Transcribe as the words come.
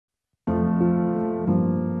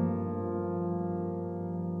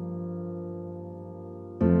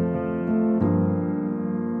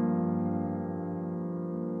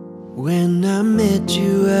When I met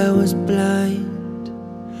you, I was blind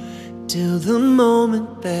till the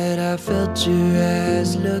moment that I felt your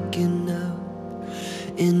eyes looking up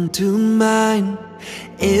into mine.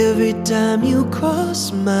 Every time you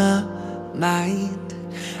cross my mind,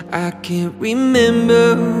 I can't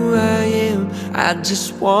remember who I am. I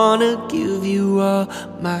just wanna give you all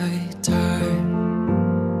my time.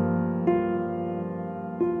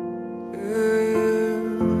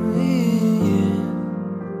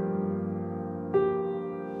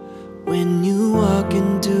 When you walk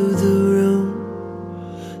into the room,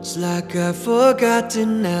 it's like I've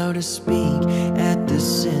forgotten how to speak at the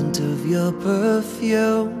scent of your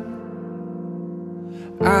perfume.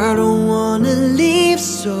 I don't wanna leave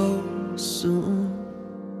so soon.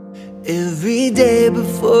 Every day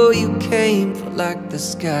before you came, felt like the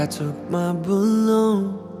sky took my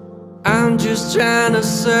balloon. I'm just trying to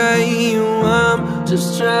say, I'm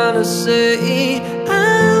just trying to say,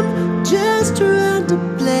 I'm just trying to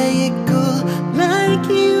play it cool like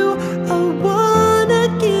you. I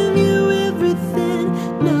wanna give you everything,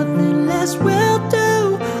 nothing less will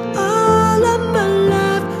do. All of my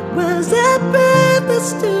life was a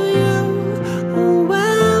purpose to you. Oh,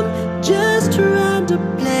 I'm just trying to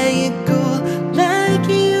play it cool like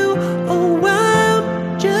you. Oh,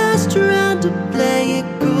 I'm just trying to play it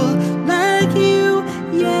cool like you,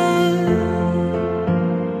 yeah.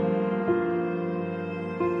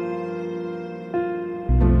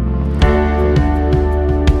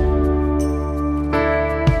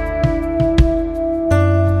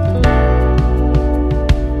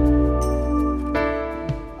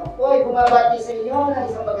 Ako'y bumabati sa inyo ng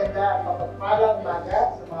isang maganda at mapagpalang umaga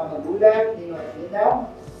sa mga magulang, nino at ninang,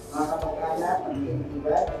 mga kapag-anak,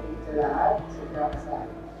 magkaibigan, at sa lahat sa kinakasal.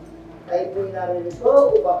 Tayo po'y naririto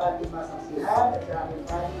upang ating masaksihan at sa aming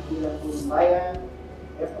panig bilang buong bayan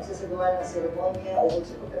ay pagsasagawa ng seremonya o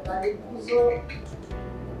sa pagkataling puso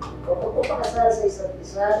o pagpapakasal sa isa't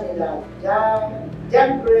isa nila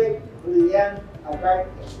Jayjay,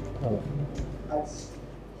 Carpio at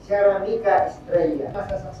Shami Estrella.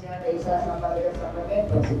 Masasaksihan ay isa sa malagang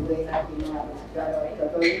sakramento sa buhay natin mga Kristiyano at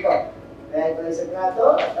Katoliko. Kaya ito ay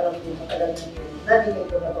sagrado at alam niyo matagal na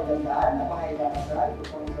ito na pagandaan ng mga ikakasal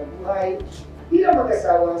upang sa buhay bilang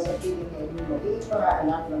mag-asawa sa piling na inyong magiging mga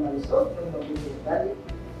anak na malusog ng mabuting galit.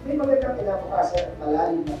 May magandang kinabukasan at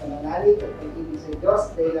malalim na pananalig at pag-ibig sa Diyos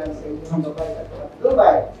dahil lang sa inyong babay at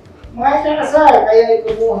patnubay. Mga ikakasal, kayo ay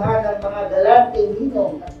kumuha ng mga galanting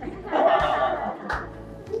ninong.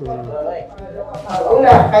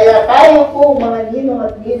 Kaya tayo po mga ninong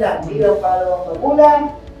at ninang bilang palawang magulang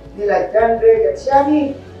nila Jayjay at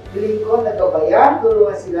Shami, hiling ko na gabayan,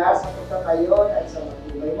 tulungan sila sa pagtatayon at sa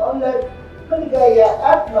matibay na unlad, maligaya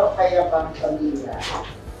at mapayapang pamilya.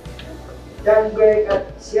 Jayjay at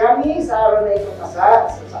Shami, sa araw na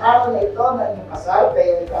ito na inyong kasal,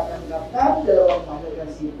 kayo ay tatanggap ng dalawang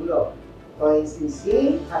mahalagang simbolo. Ito ay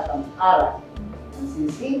sinsing at ang aral. Ang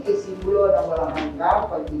sinsing ay simbolo ng walang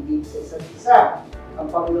hanggang pag-ibig sa isa't isa. Ang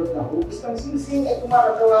pangulog na hugis ng singsing ay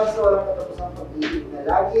kumakatawan sa walang katapusang pag-ibig na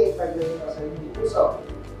lagi ay pagdating sa inyong puso.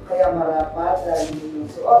 Kaya marapat lagi ninyong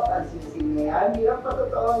suot ang singsing na yan bilang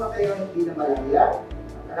patotoo na kayo hindi na malaya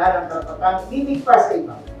at alalang karapatang bibig pa sa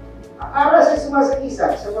iba. Ang aras ay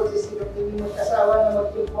sumasagisa sa pagsisikap ninyong mag-asawa na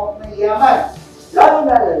magtulpok na iyaman, lalo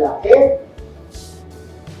na lalaki,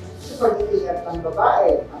 sa pag-iingat ng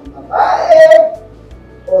babae. Ang babae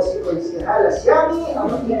o si Konsihala Shami ang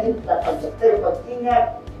magiging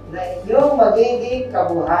pag-ingat na inyong magiging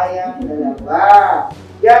kabuhayang dalawa.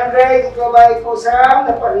 Jayjay, ikaw ba ay kusang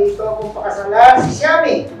naparito kung pakasalan si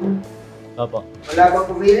Shami? Opo. Wala bang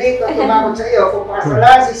pumili kung tumakot sa iyo kung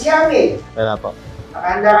pakasalan si Shami? Wala po.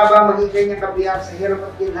 Nakahanda ka ba maging kanyang kabiyak sa hirap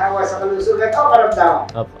at ginhawa sa kalusugan o karamdaman?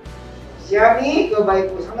 Opo. Shami, ikaw ba ay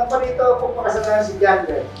kusang naparito kung pakasalan si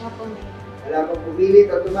Jayjay? Opo. Wala pang pumili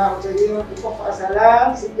o tumakot sa iyo kung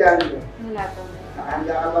pakasalan si Jayjay? Wala po.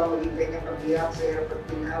 Nakahanda ka ba maging kanyang kabiyak sa hirap at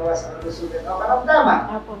ginhawa sa kalusugan o karamdaman?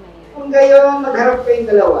 Opo, Mayor. Kung gayon, magharap kayong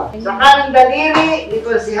dalawa. Sa kanang daliri, dito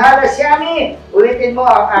si Hala Shami, ulitin mo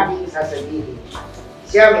ang aking sasabihin.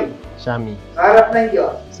 Shami, Shami. sa harap ng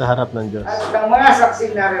Diyos, Sa harap ng Diyos at ng mga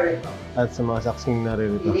saksing naririto, at sa mga saksing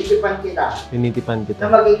naririto, tinitipan kita tinitipan na kita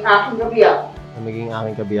maging aking kabiyak. na maging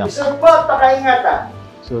aking kabiyak. Isot mo at pakaingatan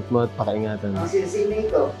Suot mo at pakaingatan ang sinsing na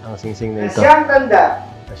ito, ang singsing na na ito siyang tanda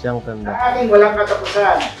na siyang ng tanda aking walang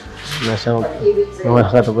katapusan, na siyang pag-ibig sa iyo.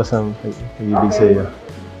 walang katapusan pag-ibig sa iyo.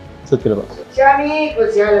 Suot ko na po. Shami, kung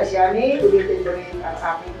si Hala Shami, ulitin mo rin ang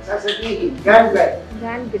aking sasabihin. Jayjay,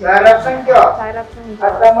 John Sa harap ng Diyos Sa harap ng at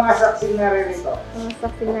Diyos. ang mga saksing naririto. Mga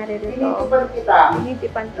saksing naririto. Tinitipan kita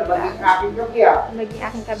Tinitipan na kita. maging aking kabiyak. Maging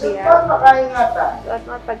aking Sa kabiyak. pagpakaingatan. Suot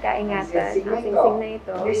mo at pagkaingatan. Ang singsing Ang singsing na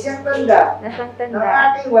ito. May siyang tanda Nasang ng tanda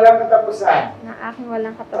aking walang katapusan. na aking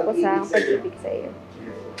walang katapusang pag-ibig sa iyo.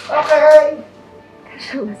 Okay.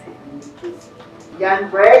 Kasya ba sa'yo? Yan,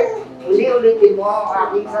 Fred. Uli-ulitin mo ang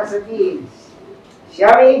aking sasabihin.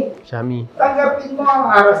 Shami, Shami, tanggapin mo ang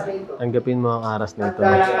aras na ito. tanggapin mo ang aras na ito.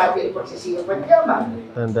 Tanda ng ating pagsisikap at yaman.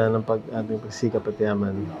 Tanda ng ating pagsikap at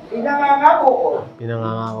yaman. Pinangangako ko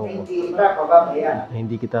Pinangangako na ko hindi kita pababayaan. na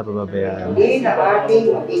hindi kita pababayaan. Hindi na ating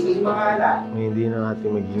magiging mga anak. Na hindi na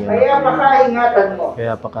ating maging Kaya anak. pakaingatan mo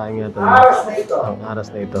Kaya pakaingatan ang mo aras na ito. ang aras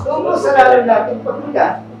na ito Tungo sa lalo nating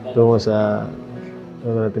pagmundan tungo sa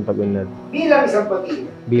nating pag-unlad bilang isang pag-ibig.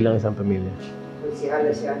 bilang isang pamilya. Kung si Hala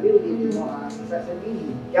si Abi, ulitin mo ang aking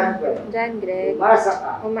sasabihin. Yan, Fred. John Greg, Umasa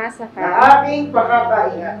ka umasa na ka aking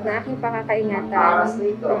pakakaingatan. na aking pakakaingatan. Ang aras na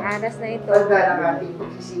ito. Ang aras na ito. Tanda ng ating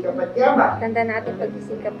pagsisikap at yaman. Tanda na ating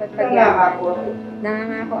pagsisikap at Nangangako pagyaman. ako.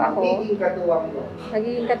 Nangangako ako. Magiging katuwang mo.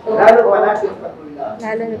 Magiging katuwa Lalo ko. pa natin pagulad.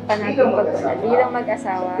 Lalo pa natin pagpunod. Bilang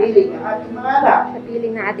mag-asawa. Piling ng ating mga anak. Sa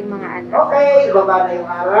piling ng ating mga anak. Okay, ibaba na yung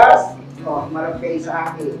aras. Marap kayo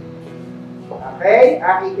sa akin. Okay,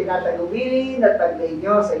 aking tinatagubilin at taglay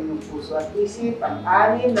nyo sa inyong puso at isip ang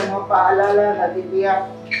anim na mga paalala na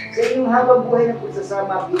titiyak sa inyong habang buhay ng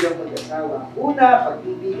pagsasama bilang mag-asawa. Una,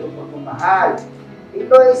 pag-ibig o pagmamahal.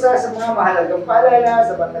 Ito ay isa sa mga mahalagang paalala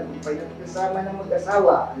sa pagtagumpay ng pagsasama ng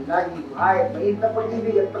mag-asawa. Ang laging buhay at mainit na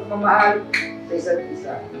pag-ibig at pagmamahal sa isa't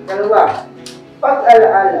isa. Ikalawa,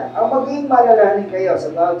 pag-alaala. Ang maging malalahanin kayo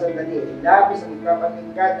sa bawat sandali ay labis ang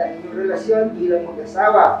ikapatingkad na inyong relasyon bilang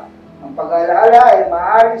mag-asawa. Ang pag-alaala ay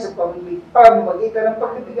maaari sa pamamagitan ng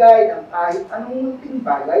pagbibigay ng kahit anong munting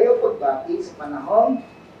bagay o pagbati sa panahon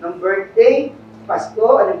ng birthday,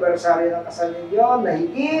 Pasko, anibersaryo ng kasal ninyo na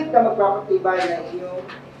higit na magpapatibay ng inyong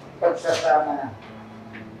pagsasama.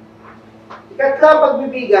 Ikatla,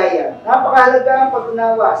 pagbibigay yan. Napakahalaga ang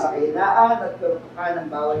pag-unawa sa kahinaan at karupukan ng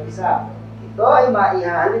bawat isa. Ito ay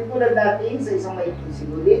maihahalin tulad natin sa isang maikling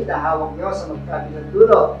sinulid na hawak nyo sa magkabilang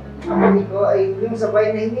dulo. Kapag ito ay yung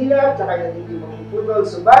sabay na hinila at saka na hindi magpuputol,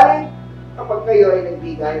 subalit kapag kayo ay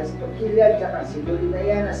nagbigay sa pagkilya at saka sinulid na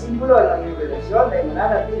yan na simbolo ng inyong relasyon ay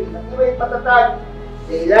mananatiling matibay at patatag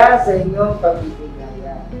dahil sa inyong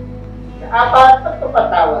pagbibigayan. Kaapat,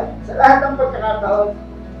 pagpapatawad. Sa lahat ng pagkakataon,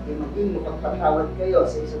 ay maging mapagpatawad kayo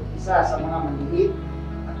sa isa't isa sa mga maliit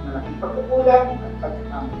at malaking pagkukulang at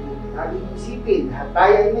pagkakamali. Laging isipin na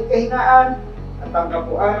tayo ay may kahinaan at ang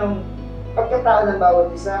kabuuan ng pagkatao ng bawat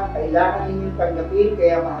isa, kailangan ninyong tanggapin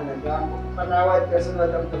kaya mahalaga ang pagpapatawad kasunod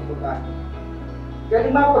ang pagbabago.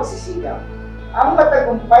 Kalima, pagsisikap. Ang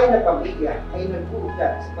matagumpay na pamilya ay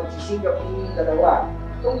nag-uugat sa pagsisikap ninyong dalawa.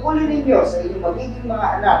 Tungkulin ninyo sa inyong magiging mga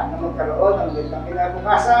anak na magkaroon ng magandang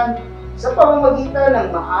kinabukasan sa pamamagitan ng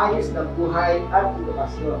maayos na buhay at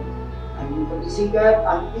edukasyon. Ang inyong pag-isikap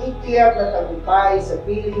ang titiyak na tagumpay sa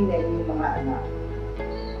piling na inyong mga anak.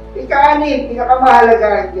 Ika-anim, pinakamahalaga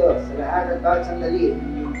ang Diyos sa lahat ng bawat sandali.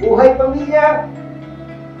 Buhay pamilya,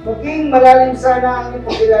 maging malalim sana ang inyong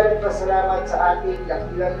pagkilala at pasalamat sa ating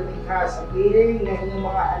dakilang lumikha sa piling ng inyong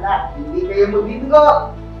mga anak. Hindi kayo magbibigo.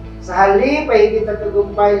 Sa halip ay higit na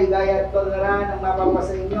tagumpay, ligaya at paglaran ang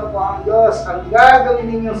mapapasa inyo kung ang Diyos ang gagawin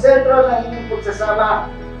ninyong sentro ng inyong pagsasama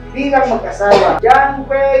bilang mag-asawa. John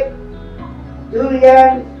Craig,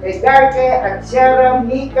 Julian, Egarke at Sierra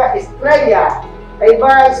Mika Estrella ay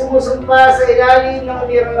ba ay sumusumpa sa ilalim ng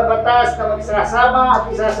umirang na batas na magsasama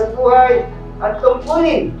at isa sa buhay at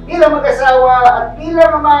tungkulin bilang mag-asawa at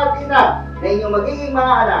bilang ama at ina na inyong magiging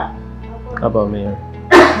mga anak. Apo, Mayor.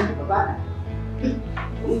 Baba na.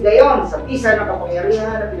 Kung gayon, sa bisa ng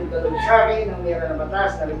kapangyarihan na pinagkaloob sa akin ng umirang na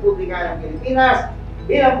batas na Republika ng Pilipinas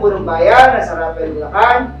bilang punong bayan na sa Rapel,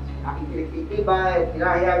 Bulacan, aking pinagtitibay at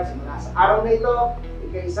pinahayag simula sa araw na ito,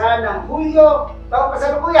 ika-1 ng Hulyo, taong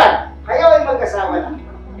kasalukuyan. Kayo ay mag-asawa na.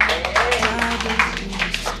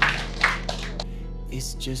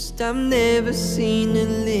 It's just I've never seen a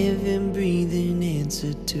living, breathing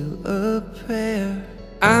answer to a prayer.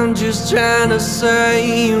 I'm just trying to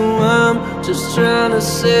say you, I'm just trying to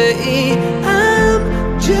say I'm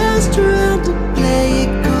just trying to play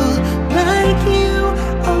it cool like you.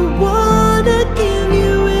 I wanna give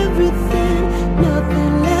you everything,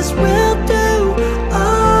 nothing less will do.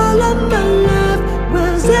 All of my life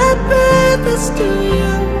was at breakfast to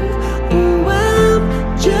you. Oh, I'm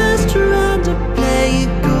just trying to play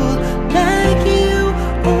it cool like you.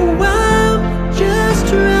 Oh, I'm just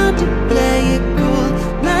trying to play it cool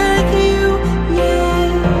like you,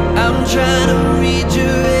 yeah. I'm trying to read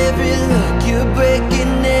your every look, your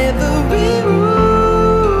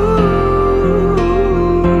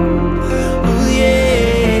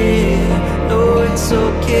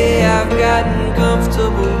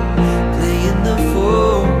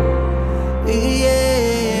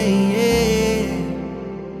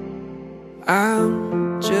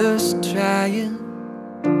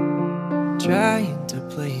trying to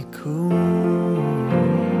play it cool.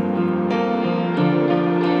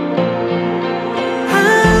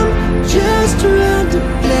 I'm just trying to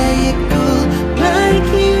play it cool like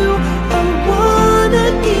you. I wanna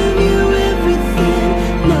give you everything,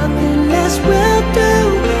 nothing less will do.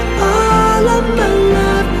 All of my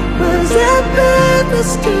life was at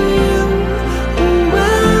purpose to you. Oh,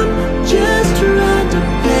 I'm just trying to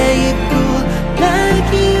play it cool like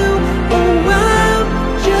you. Oh, I'm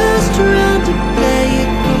just trying to play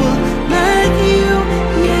it cool like you,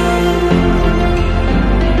 yeah.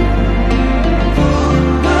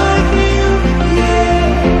 Like you, yeah.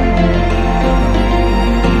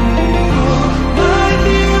 Like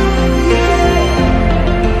you, yeah.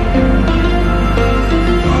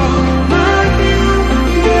 Like you,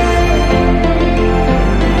 yeah.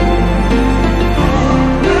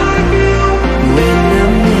 Like you. When I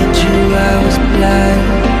met you, I was blind.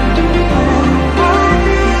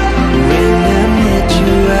 When I met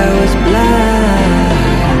you, I was blind.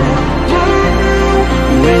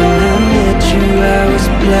 When I met you, I was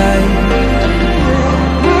blind.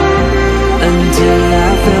 Until